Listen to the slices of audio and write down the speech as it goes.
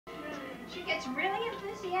She gets really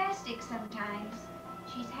enthusiastic sometimes.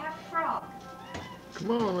 She's half frog. Come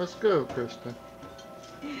on, let's go, Krista.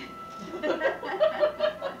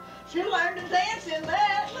 She learned to dance in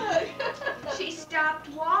that, look. She stopped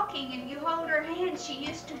walking and you hold her hand. She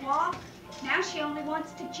used to walk. Now she only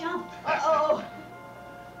wants to jump. Uh-oh.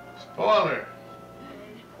 Spoiler.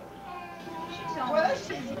 She's almost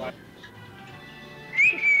busy.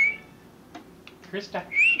 Krista.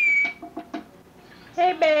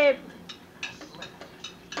 Hey, babe.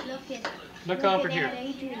 Look at Look over at here.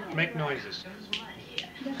 Adrian. Make noises.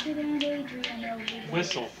 Look at Aunt Adrian over there.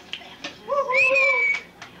 Whistle.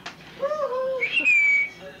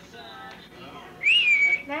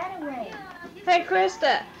 That away. Hey,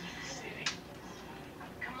 Krista.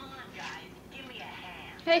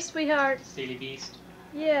 Hey, sweetheart. Silly beast.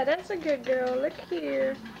 Yeah, that's a good girl. Look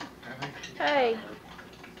here. Hey.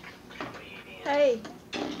 Hey.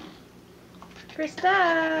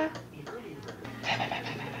 Krista.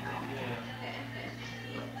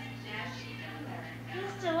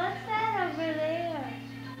 Krista, what's that over there?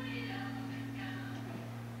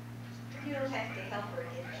 You'll have to help her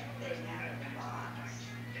get that thing out of the box.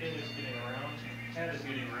 It is getting around. Head is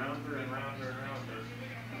getting rounder and rounder and rounder.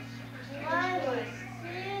 What is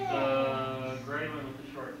this? The gray one with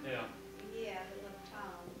the short tail. Yeah, the little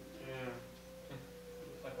tongue. Yeah.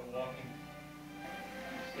 Looks like a walking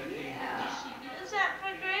sticky. Yeah. Is that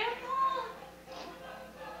for Grandpa?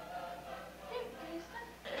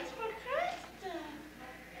 It's for Krista.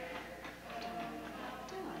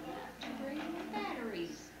 To bring the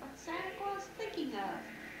batteries. What's Santa Claus thinking of?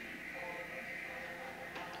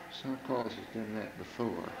 Santa Claus has done that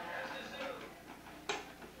before.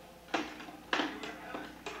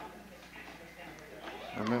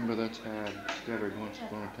 I remember that's how I discovered once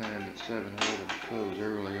upon a time that 7-Eleven closed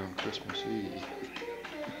early on Christmas Eve.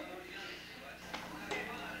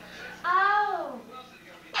 Oh.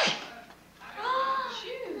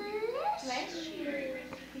 Shoot. Bless you.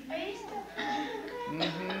 Are you still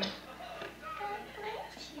Mm-hmm.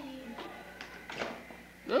 bless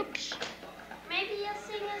you? Oops. Maybe you'll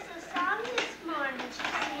sing us a song this morning. She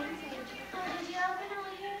sings it. Oh, did you open it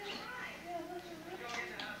with yours?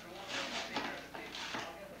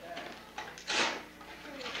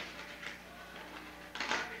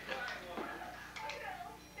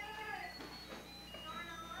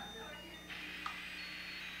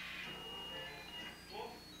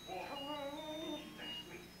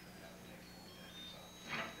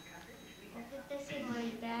 This is where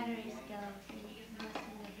your batteries go. So you can listen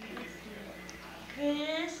to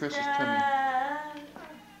this. Chris is coming.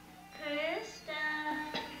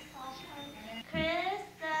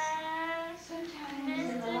 Sometimes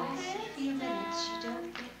in the last few minutes you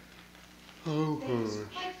don't get Oh, things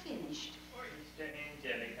gosh. quite finished.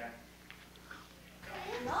 Angelica.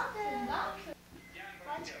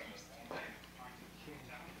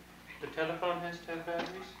 The telephone has 10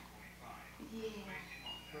 batteries? Yeah.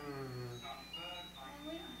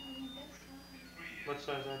 What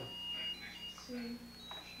size are they?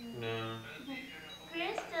 No.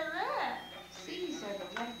 Krista, look. These are the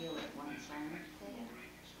regular ones, aren't they?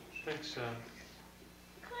 I think so.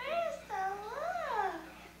 Krista, look.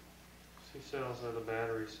 C-cells are the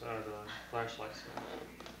batteries, are the flashlight cells.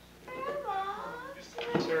 Grandma.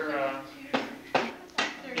 Her,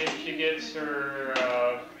 if she gets her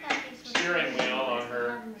steering wheel on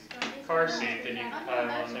her car seat, then you can tie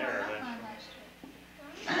them on there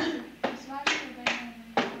eventually.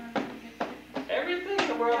 Everything in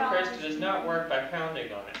the world, Krista, does not work by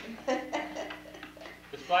pounding on it.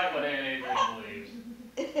 Despite what Aunt Adrian believes.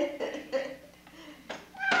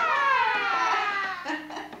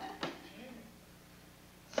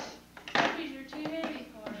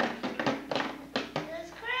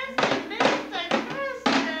 It's Krista, Mr.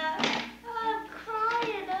 Krista. I'm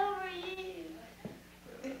crying over you.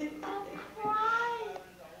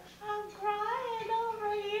 I'm crying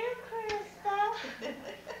over you, Krista.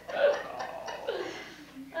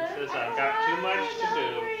 Says I've got too much to do.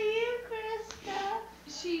 Over you, Krista.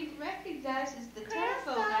 She recognizes the Krista,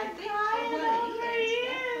 telephone, I I'm think, crying for what it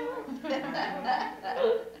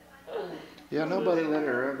is. Yeah, nobody let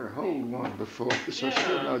her ever hold one before, so she Yeah.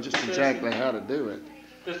 didn't know just exactly how to do it.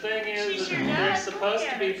 The thing is, She sure there's does. supposed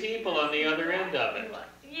to be people on the other end of it.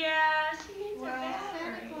 Yeah, she needs a Well,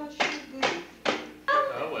 battery. Santa Claus should be.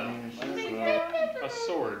 Oh well. Yeah, A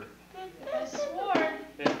sword. A sword.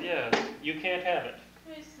 Yes, you can't have it.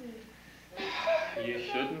 You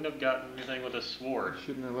shouldn't have gotten anything with a sword.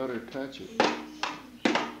 shouldn't have let her touch it. You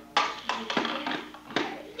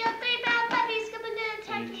got 3 bad puppies coming to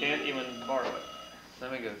attack And you can't even borrow it.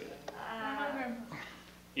 Let me go get it.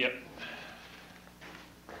 Yep.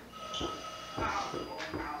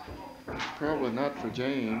 probably not for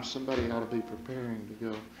James. Somebody ought to be preparing to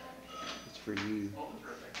go. It's for you.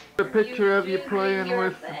 A picture of you playing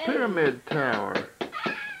with the pyramid tower.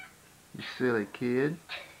 You silly kid.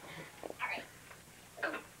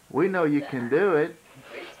 We know you can do it.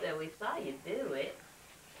 Krista, we saw you do it.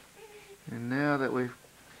 And now that we're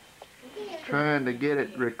trying to get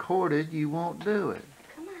it recorded, you won't do it.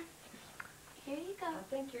 Come on. Here you go. I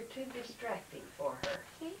think you're too distracting for her.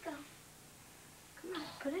 Here you go. Come on,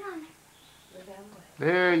 put it on there.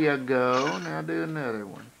 There you go. Now do another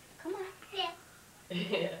one. Come on. Yeah.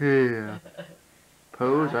 Yeah.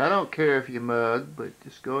 Pose. I don't care if you mug, but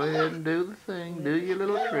just go ahead and do the thing. Do your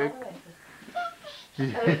little trick.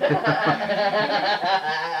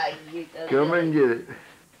 Come and get it.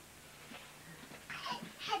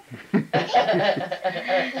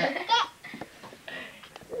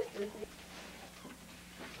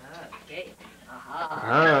 Okay. Aha.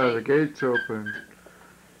 Ah, the gate's open.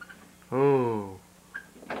 Oh.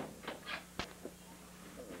 Put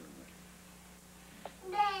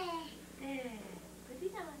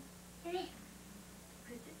it on.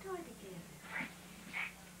 Put the toy together.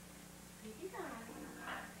 Put it on.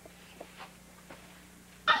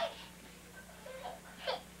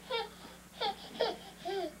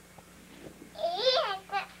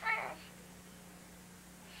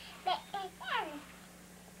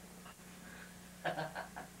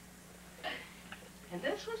 And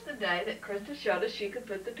this was the day that Krista showed us she could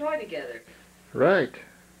put the toy together. Right.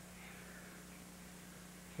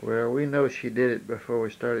 Well, we know she did it before we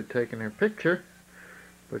started taking her picture,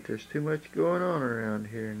 but there's too much going on around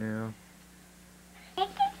here now.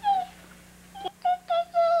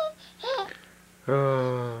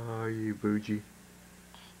 Oh, you bougie.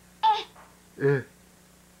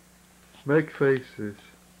 Make faces.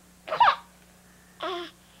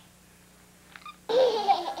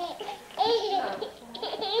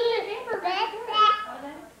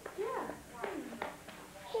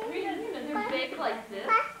 They're big like this.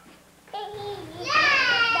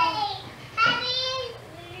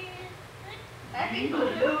 Happy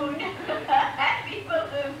balloon. Happy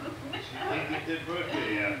balloon. I think it did birthday,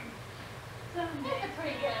 yeah. That's a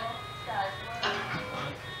pretty good size one.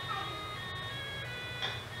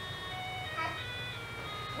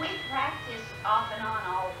 We practice off and on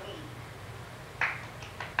all week.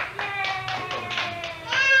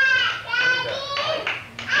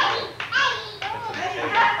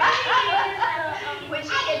 When she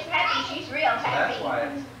gets happy, she's real happy. That's why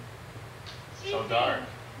it's so dark.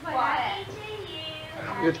 Why?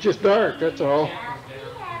 It's just dark, that's all. The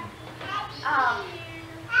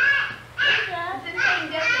thing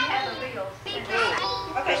doesn't have a real sense.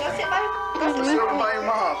 Okay, go sit by. Just sit by your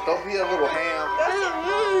mom. Don't be a little ham. Go sit.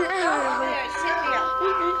 There, sit here.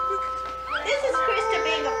 This is Krista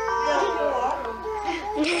being a little fool.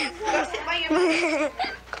 Go sit by your mom.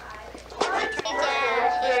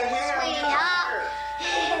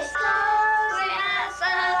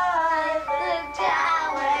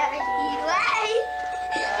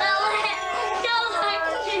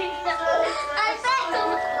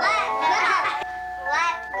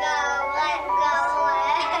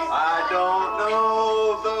 I don't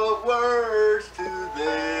know the words to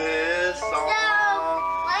this song.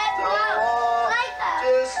 So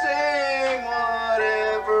just sing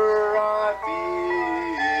whatever I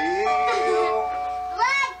feel.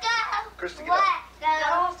 Krista, get up.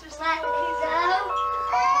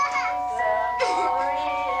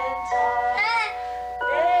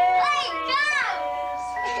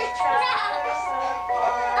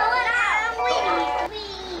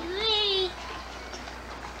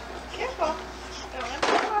 Careful. Don't let me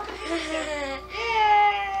walk.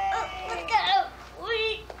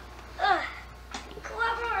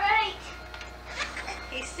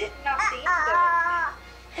 He's sitting off the end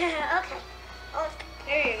of it.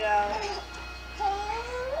 There you go.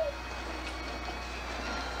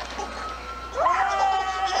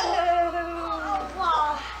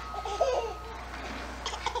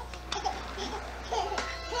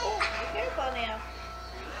 Be careful now.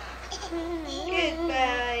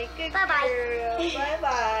 Goodbye. Good Bye-bye. girl.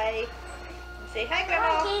 Bye-bye. Say hi, Grandma.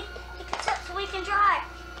 Okay, pick us up so we can drive.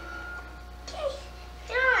 Okay,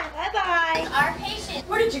 John. Bye-bye. Our patient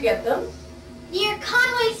Where did you get them? near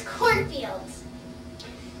Conway's cornfields.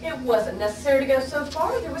 It wasn't necessary to go so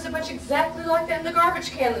far. There was a bunch exactly like that in the garbage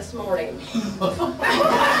can this morning. Oh,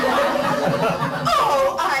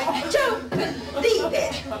 I don't believe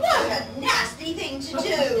it. What a nasty thing to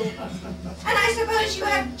do. And I suppose you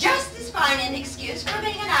have just as fine an excuse for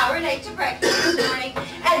being an hour late to breakfast this morning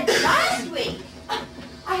as last week.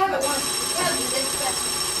 I haven't wanted to tell you this, but...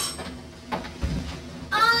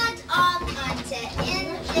 Aunt. sit and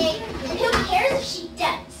who cares if she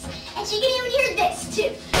does? And she can even hear this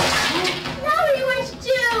too. Now what do you want to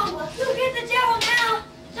do? You'll get the devil now.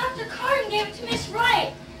 Dr. Carden gave it to Miss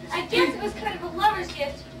Wright. I guess it was kind of a lover's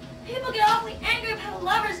gift. People get awfully angry about a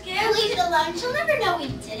lover's gift. Leave it alone. She'll never know we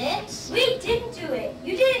did it. We didn't do it.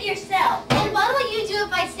 You did it yourself. And what will you do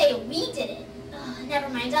if I say we did it? Oh, never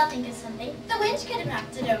mind. I'll think of something. The wind could have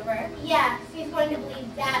knocked it over. Yeah, he's going to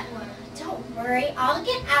believe that one. Don't worry. I'll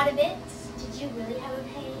get out of it. Did you really have a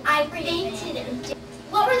pain? I fainted.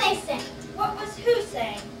 What were they saying? What was who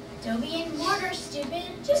saying? Adobe and mortar, stupid.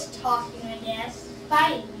 Just talking, I guess.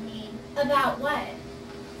 Fighting, you mean. About what?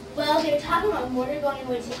 Well, they were talking about mortar going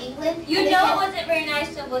away to England. You know it wasn't very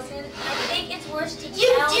nice to listen. I think it's worse to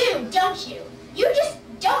You tell. do, don't you? You just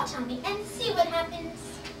don't tell me and see what happens.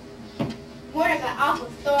 Mortar got awful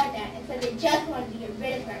sore at that and said they just wanted to get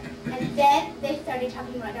rid of her. And then they started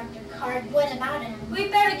talking about Dr. Card. What about him? We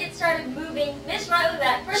better get started moving. Miss Wright was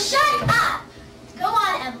that first. Shut up! Go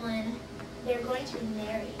on, Evelyn. They're going to be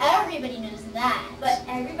married. Everybody knows that. But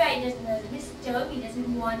everybody doesn't know that Miss Dobie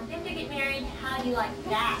doesn't want them to get married. How do you like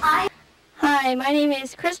that? Hi, my name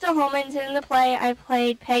is Krista Holmans, and in the play I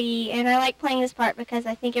played Peggy, and I like playing this part because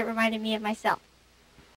I think it reminded me of myself.